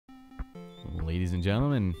Ladies and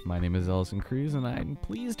gentlemen, my name is Ellison Cruz, and I'm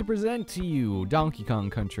pleased to present to you Donkey Kong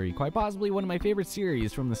Country, quite possibly one of my favorite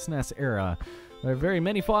series from the SNES era. There are very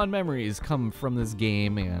many fond memories come from this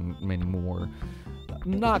game, and many more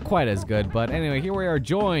not quite as good, but anyway, here we are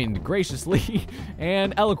joined graciously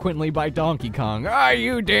and eloquently by Donkey Kong. Ah,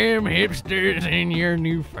 you damn hipsters and your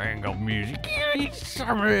newfangled music. Eat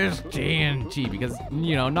some of this TNT, because,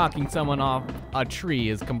 you know, knocking someone off a tree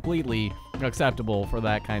is completely acceptable for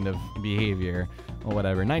that kind of behavior. Or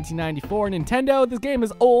whatever. 1994, Nintendo. This game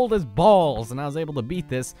is old as balls, and I was able to beat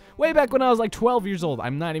this way back when I was like 12 years old.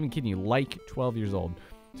 I'm not even kidding you, like 12 years old.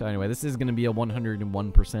 So anyway, this is going to be a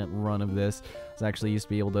 101% run of this. I actually used to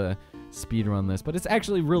be able to speedrun this, but it's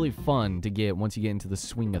actually really fun to get once you get into the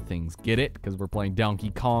swing of things. Get it? Because we're playing Donkey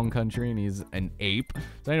Kong Country, and he's an ape.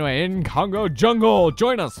 So anyway, in Congo Jungle,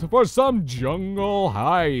 join us for some jungle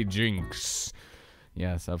hijinks.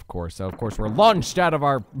 Yes, of course. So, of course, we're launched out of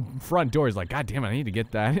our front doors. Like, God damn it, I need to get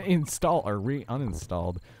that installed or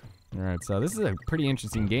uninstalled. All right, so this is a pretty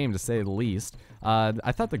interesting game, to say the least.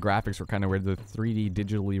 I thought the graphics were kind of weird, the 3D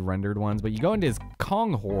digitally rendered ones, but you go into his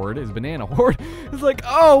Kong horde, his banana horde. It's like,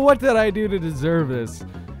 oh, what did I do to deserve this?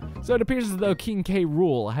 So it appears as though King K.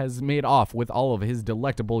 Rool has made off with all of his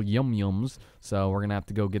delectable yum-yums. So we're going to have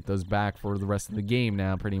to go get those back for the rest of the game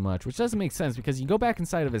now, pretty much. Which doesn't make sense, because you go back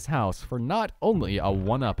inside of his house for not only a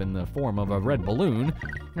 1-up in the form of a red balloon.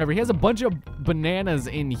 However, he has a bunch of bananas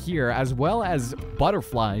in here, as well as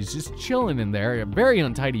butterflies just chilling in there. A very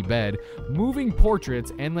untidy bed, moving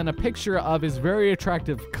portraits, and then a picture of his very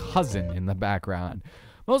attractive cousin in the background.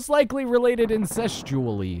 Most likely related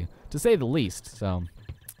incestually, to say the least, so...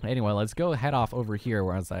 Anyway, let's go head off over here,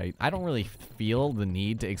 whereas I don't really feel the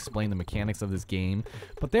need to explain the mechanics of this game,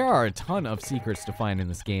 but there are a ton of secrets to find in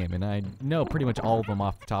this game, and I know pretty much all of them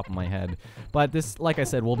off the top of my head. But this, like I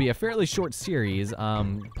said, will be a fairly short series,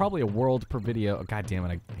 probably a world per video. Oh, God damn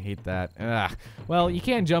it, I hate that. Ugh. Well, you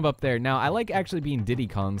can jump up there. Now, I like actually being Diddy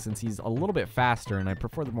Kong, since he's a little bit faster, and I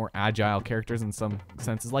prefer the more agile characters in some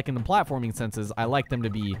senses. Like in the platforming senses, I like them to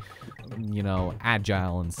be, you know,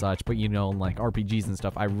 agile and such, but, you know, like RPGs and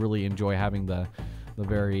stuff, I really enjoy having the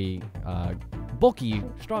very bulky,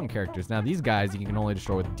 strong characters. Now these guys you can only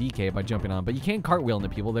destroy with DK by jumping on, but you can cartwheel into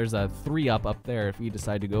people. There's a 3-up up there if you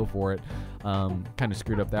decide to go for it. Kind of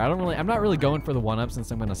screwed up there. I'm not really going for the 1-up, since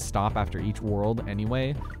I'm going to stop after each world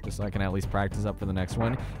anyway, just so I can at least practice up for the next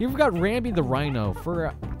one. You've got Rambi the Rhino.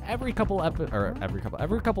 For every couple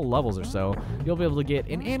levels or so, you'll be able to get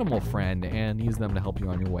an animal friend and use them to help you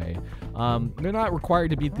on your way. They're not required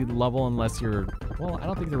to beat the level unless you're, well, I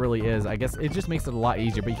don't think there really is. I guess it just makes it a lot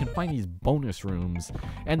easier, but you can find these bonus rooms.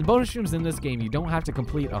 And the bonus rooms in this game, you don't have to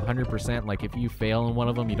complete 100%. Like, if you fail in one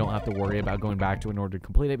of them, you don't have to worry about going back to it in order to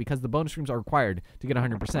complete it, because the bonus rooms are required to get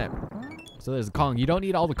 100%. So there's Kong. You don't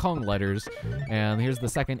need all the Kong letters. And here's the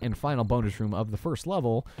second and final bonus room of the first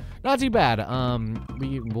level. Not too bad.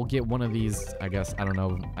 We'll get one of these, I guess, I don't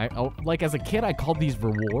know. Like, as a kid, I called these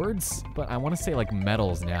rewards, but I want to say, like,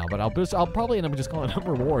 medals now. But I'll probably end up just calling them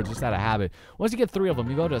rewards, just out of habit. Once you get 3 of them,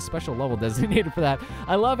 you go to a special level designated for that.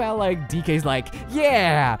 I love how, like, DK's like,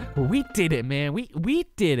 yeah, we did it, man. We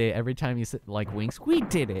did it. Every time you sit, like, winks, we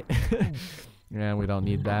did it. Yeah, we don't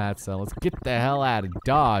need that, so let's get the hell out of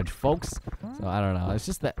Dodge, folks. So I don't know. It's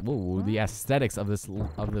just that, ooh, the aesthetics of this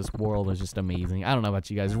world is just amazing. I don't know about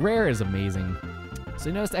you guys. Rare is amazing. So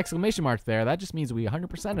you notice the exclamation mark there. That just means we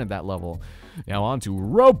 100%ed that level. Now on to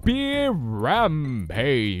Ropey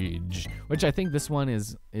Rampage, which I think this one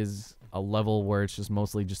is a level where it's just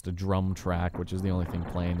mostly just a drum track, which is the only thing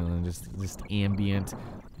playing, and then just ambient,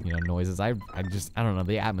 you know, noises. I don't know,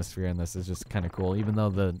 the atmosphere in this is just kind of cool, even though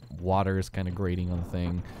the water is kind of grating on the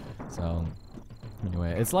thing. So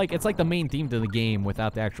anyway, it's like the main theme to the game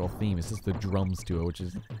without the actual theme. It's just the drums to it, which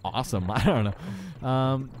is awesome. I don't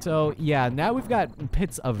know. So yeah, now we've got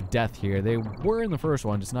pits of death here. They were in the first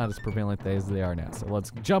one, just not as prevalent as they are now. So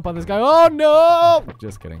let's jump on this guy. Oh no!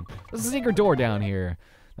 Just kidding. There's a secret door down here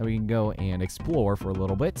that we can go and explore for a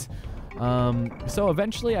little bit. So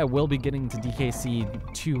eventually I will be getting to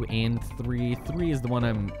DKC 2 and 3. 3 is the one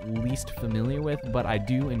I'm least familiar with, but I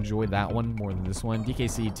do enjoy that one more than this one.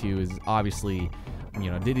 DKC 2 is obviously, you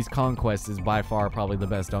know, Diddy's Kong Quest is by far probably the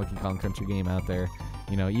best Donkey Kong Country game out there.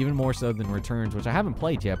 You know, even more so than Returns, which I haven't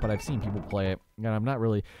played yet, but I've seen people play it. And I'm not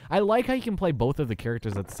really... I like how you can play both of the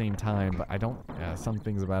characters at the same time, but I don't... some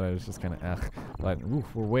things about it is just kind of ugh. But, oof,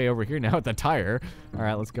 we're way over here now at the tire. All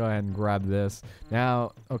right, let's go ahead and grab this.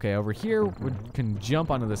 Now, okay, over here, we can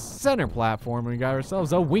jump onto the center platform, and we got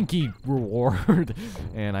ourselves a Winky reward.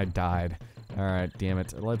 And I died. Alright, damn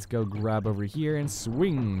it. Let's go grab over here and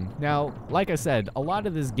swing. Now, like I said, a lot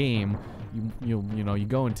of this game you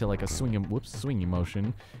go into like a swinging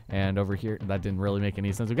motion, and over here, that didn't really make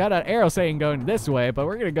any sense. We got an arrow saying going this way, but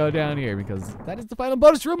we're gonna go down here because that is the final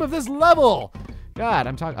bonus room of this level. God,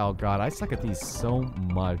 oh God, I suck at these so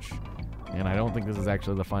much. And I don't think this is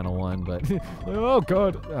actually the final one, but oh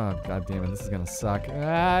God, God damn it, this is gonna suck.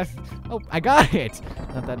 Oh, I got it.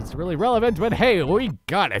 Not that it's really relevant, but hey, we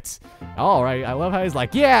got it. All right, I love how he's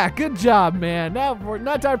like, yeah, good job, man. Now,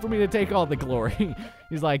 not time for me to take all the glory.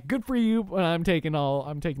 He's like, good for you, but I'm taking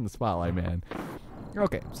the spotlight, man.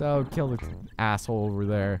 Okay, so kill the asshole over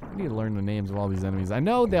there. I need to learn the names of all these enemies. I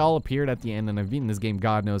know they all appeared at the end, and I've beaten this game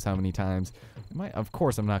God knows how many times. Of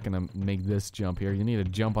course, I'm not gonna make this jump here. You need to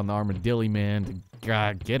jump on the armadillo, man,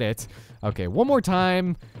 to get it. Okay, one more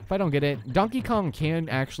time. If I don't get it, Donkey Kong can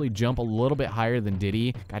actually jump a little bit higher than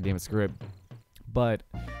Diddy. God damn it, screw it. But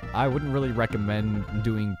I wouldn't really recommend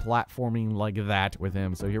doing platforming like that with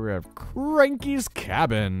him. So here we have Cranky's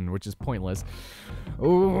Cabin, which is pointless.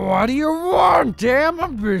 What do you want? Damn,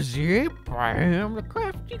 I'm busy. Bam, the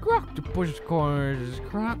crafty octopus corners,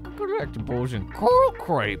 collectibles, and coral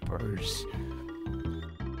crapers.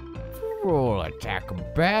 Roll attack a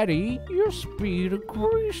baddie, your speed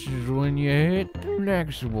increases when you hit the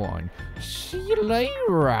next one. See you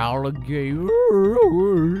later, alligator.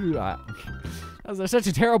 That was such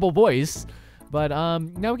a terrible voice. But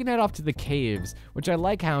now we can head off to the caves, which I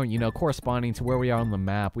like how, corresponding to where we are on the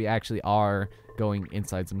map, we actually are going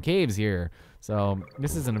inside some caves here. So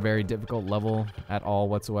this isn't a very difficult level at all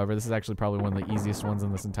whatsoever. This is actually probably one of the easiest ones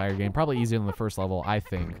in this entire game. Probably easier than the first level, I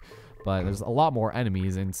think. But there's a lot more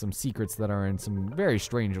enemies and some secrets that are in some very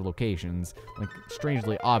strange locations, like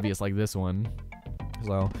strangely obvious like this one.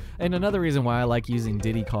 So, and another reason why I like using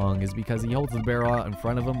Diddy Kong is because he holds the barrel out in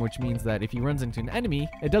front of him, which means that if he runs into an enemy,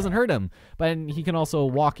 it doesn't hurt him. But he can also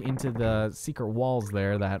walk into the secret walls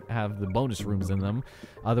there that have the bonus rooms in them.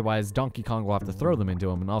 Otherwise, Donkey Kong will have to throw them into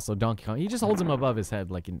him. And also, Donkey Kong, he just holds them above his head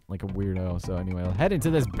like a weirdo. So anyway, I'll head into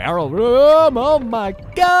this barrel room. Oh my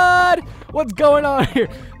God! What's going on here?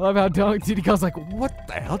 I love how Diddy Kong's like, what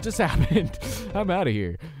the hell just happened? I'm out of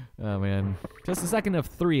here. Oh man, just a second of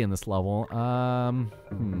 3 in this level.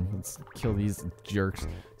 Let's kill these jerks.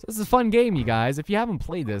 So this is a fun game, you guys. If you haven't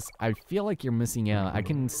played this, I feel like you're missing out. I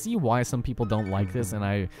can see why some people don't like this, and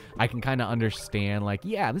I can kind of understand, like,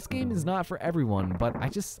 yeah, this game is not for everyone, but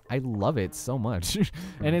I love it so much.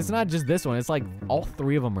 And it's not just this one. It's like all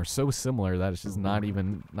 3 of them are so similar that it's just not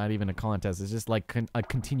even a contest. It's just like a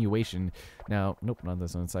continuation. Now, nope, not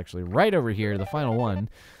this one. It's actually right over here, the final one.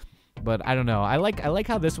 But I don't know. I like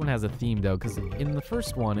how this one has a theme though, because in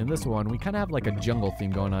this one, we kind of have like a jungle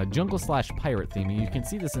theme going on, a jungle/pirate theme. And you can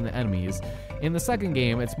see this in the enemies. In the second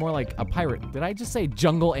game, it's more like a pirate. Did I just say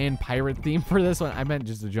jungle and pirate theme for this one? I meant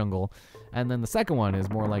just a jungle. And then the second one is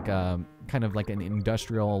more like a kind of like an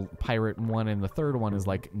industrial pirate one, and the third one is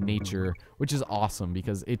like nature, which is awesome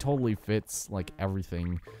because it totally fits like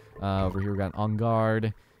everything. Over here we got On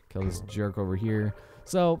Guard. Kill this jerk over here.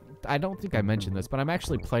 So, I don't think I mentioned this, but I'm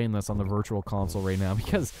actually playing this on the Virtual Console right now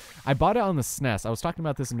because I bought it on the SNES. I was talking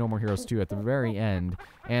about this in No More Heroes 2 at the very end,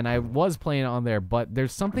 and I was playing it on there, but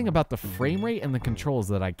there's something about the frame rate and the controls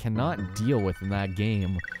that I cannot deal with in that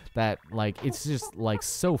game that, like, it's just, like,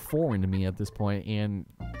 so foreign to me at this point, and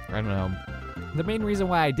I don't know. The main reason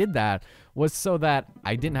why I did that was so that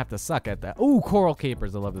I didn't have to suck at that. Ooh, coral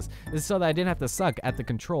capers, I love this. It's so that I didn't have to suck at the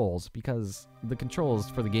controls, because the controls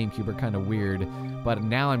for the GameCube are kind of weird, but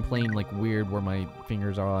now I'm playing like weird where my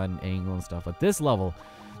fingers are on an angle and stuff. But this level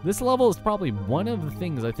is probably one of the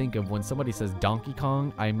things I think of when somebody says Donkey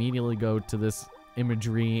Kong. I immediately go to this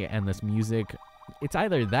imagery and this music. It's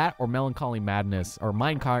either that or Melancholy Madness, or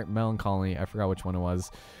Minecart Melancholy, I forgot which one it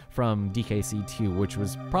was, from DKC 2, which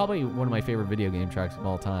was probably one of my favorite video game tracks of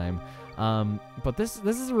all time. But this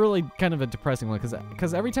is really kind of a depressing one,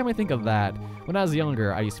 because every time I think of that, when I was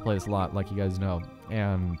younger, I used to play this a lot, like you guys know,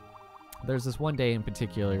 and there's this one day in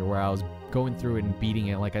particular where I was going through it and beating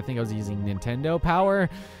it. Like, I think I was using Nintendo Power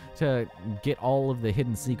to get all of the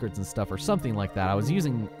hidden secrets and stuff, or something like that. I was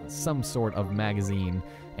using some sort of magazine,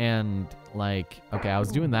 and like, okay, I was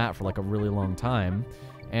doing that for like a really long time,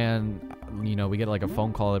 and we get like a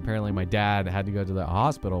phone call. Apparently my dad had to go to the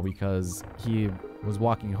hospital because he was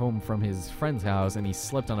walking home from his friend's house and he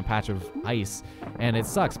slipped on a patch of ice, and it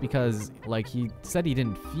sucks because, like, he said he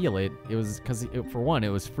didn't feel it. It was because, for one, it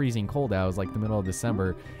was freezing cold out. It was like the middle of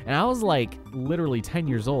December, and I was like literally 10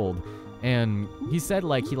 years old, and he said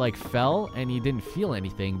like he like fell and he didn't feel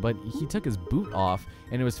anything, but he took his boot off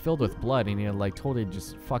and it was filled with blood, and he had like totally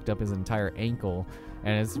just fucked up his entire ankle.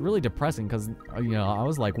 And it's really depressing because, I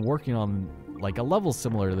was like working on like a level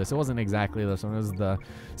similar to this. It wasn't exactly this one. It was the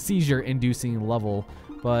seizure-inducing level.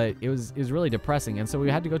 but it was really depressing, and so we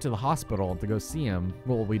had to go to the hospital to go see him.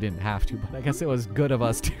 Well, we didn't have to, but I guess it was good of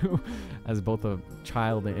us to, as both a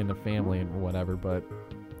child and a family and whatever, but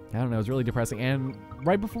I don't know, it was really depressing. And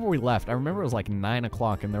right before we left, I remember it was like 9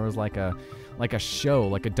 o'clock, and there was like a show,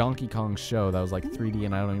 like a Donkey Kong show that was like 3D,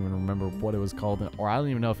 and I don't even remember what it was called, or I don't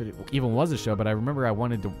even know if it even was a show, but I remember I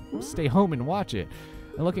wanted to stay home and watch it.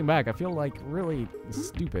 And looking back, I feel like really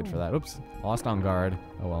stupid for that. Oops, lost on guard.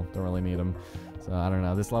 Oh well, don't really need him. So I don't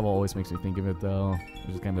know, this level always makes me think of it though,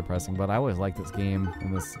 which is kind of depressing, but I always like this game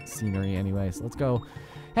and this scenery anyway. So let's go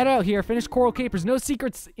head out here, finish Coral Capers. No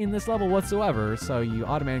secrets in this level whatsoever, so you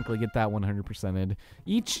automatically get that 100%ed.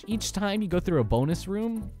 Each time you go through a bonus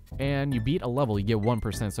room and you beat a level, you get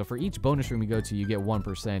 1%. So for each bonus room you go to, you get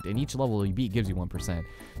 1%, and each level you beat gives you 1%.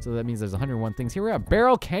 So that means there's 101 things. Here we're at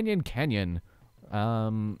Barrel Canyon.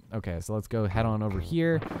 Okay, so let's go head on over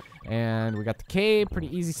here, and we got the cave,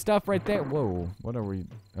 pretty easy stuff right there. Whoa, what are we,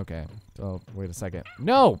 okay, so wait a second.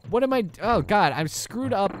 No, what am I, oh god, I'm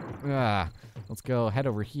screwed up. Let's go head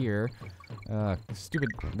over here. Stupid,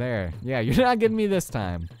 there, yeah, you're not getting me this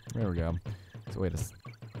time. There we go. So wait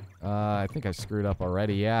I think I screwed up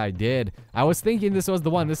already. Yeah, I did. I was thinking this was the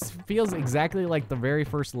one. This feels exactly like the very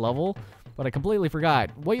first level, but I completely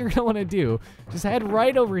forgot. What you're gonna want to do, just head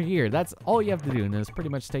right over here. That's all you have to do, and just pretty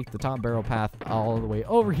much take the top barrel path all the way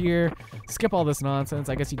over here. Skip all this nonsense.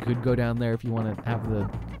 I guess you could go down there if you want to have the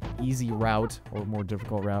easy route, or more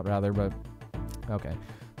difficult route rather, but okay.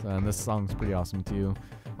 So, and this song's pretty awesome too.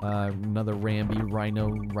 Another Rambi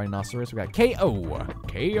Rhinoceros. We got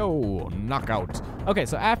KO, knockout. Okay,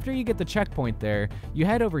 so after you get the checkpoint there, you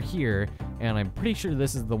head over here, and I'm pretty sure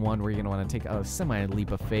this is the one where you're gonna want to take a semi-leap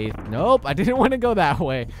of faith. Nope, I didn't want to go that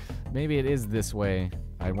way. Maybe it is this way.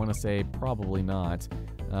 I want to say probably not.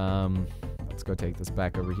 Let's go take this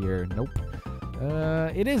back over here. Nope.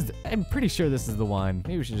 It is. I'm pretty sure this is the one.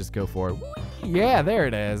 Maybe we should just go for it. Yeah, there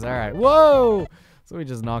it is. All right. Whoa! So we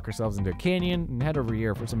just knock ourselves into a canyon and head over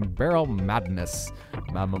here for some barrel madness.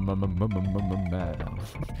 I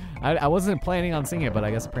wasn't planning on singing it, but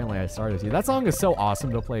I guess apparently I started to. That song is so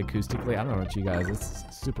awesome to play acoustically. I don't know about you guys. It's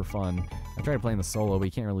super fun. I tried playing the solo, but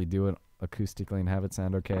you can't really do it acoustically and have it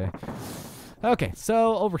sound okay. Okay,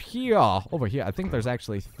 so over here, I think there's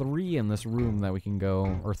actually 3 in this room that we can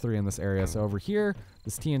go, or 3 in this area. So over here,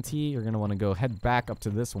 this TNT, you're gonna want to go head back up to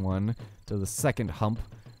this one, to the second hump.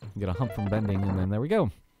 Get a hump from bending, and then there we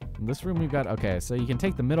go. In this room we've got, okay, so you can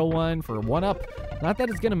take the middle one for 1-up. Not that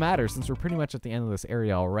it's gonna matter, since we're pretty much at the end of this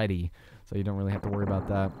area already, so you don't really have to worry about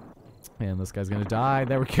that. And this guy's gonna die.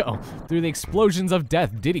 There we go. Through the explosions of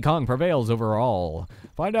death, Diddy Kong prevails over all.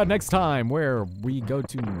 Find out next time where we go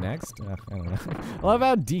to next. I don't know. I love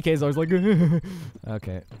how DK's always like,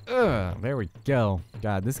 okay. There we go.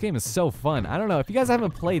 God, this game is so fun. I don't know. If you guys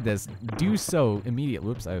haven't played this, do so immediately.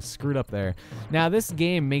 Whoops, I was screwed up there. Now, this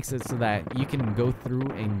game makes it so that you can go through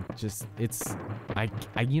and just, it's,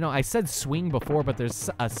 you know, I said swing before, but there's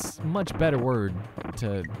a much better word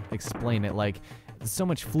to explain it. Like, so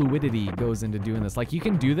much fluidity goes into doing this. Like, you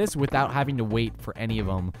can do this without having to wait for any of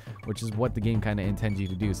them, which is what the game kind of intends you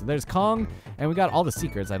to do. So there's Kong, and we got all the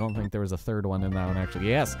secrets. I don't think there was a third one in that one, actually.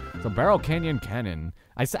 Yes, so Barrel Canyon.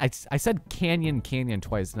 I said Canyon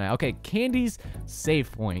twice tonight. Okay, Candy's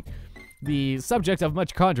save point. The subject of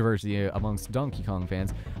much controversy amongst Donkey Kong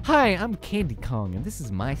fans. Hi, I'm Candy Kong, and this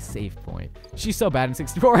is my save point. She's so bad in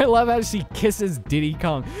 64. I love how she kisses Diddy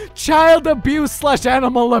Kong. Child abuse /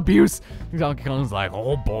 animal abuse. Donkey Kong's like,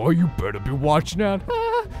 oh boy, you better be watching out.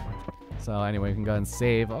 So anyway, we can go ahead and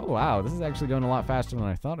save. Oh wow, this is actually going a lot faster than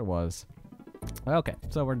I thought it was. Okay,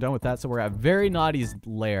 so we're done with that. So we're at Very Naughty's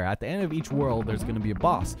lair. At the end of each world, there's going to be a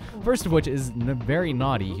boss. First of which is Very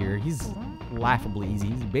Naughty here. He's laughably easy.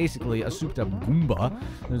 He's basically a souped up Goomba.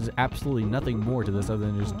 There's absolutely nothing more to this other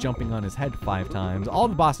than just jumping on his head 5 times. All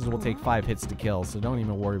the bosses will take 5 hits to kill, so don't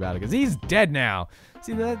even worry about it, because he's dead now.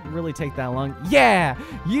 See, that didn't really take that long. Yeah,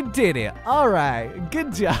 you did it. All right,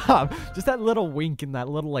 good job. Just that little wink and that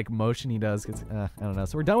little like motion he does. Cause I don't know.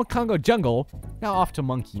 So we're done with Congo Jungle. Now off to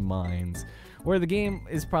Monkey Mines, where the game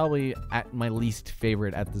is probably at my least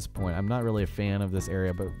favorite at this point. I'm not really a fan of this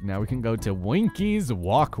area, but now we can go to Winky's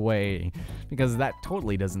Walkway, because that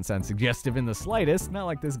totally doesn't sound suggestive in the slightest. Not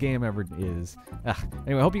like this game ever is.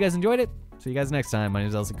 Anyway, I hope you guys enjoyed it. See you guys next time. My name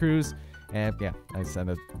is Elson Cruz, and yeah, I said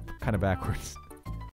it kind of backwards.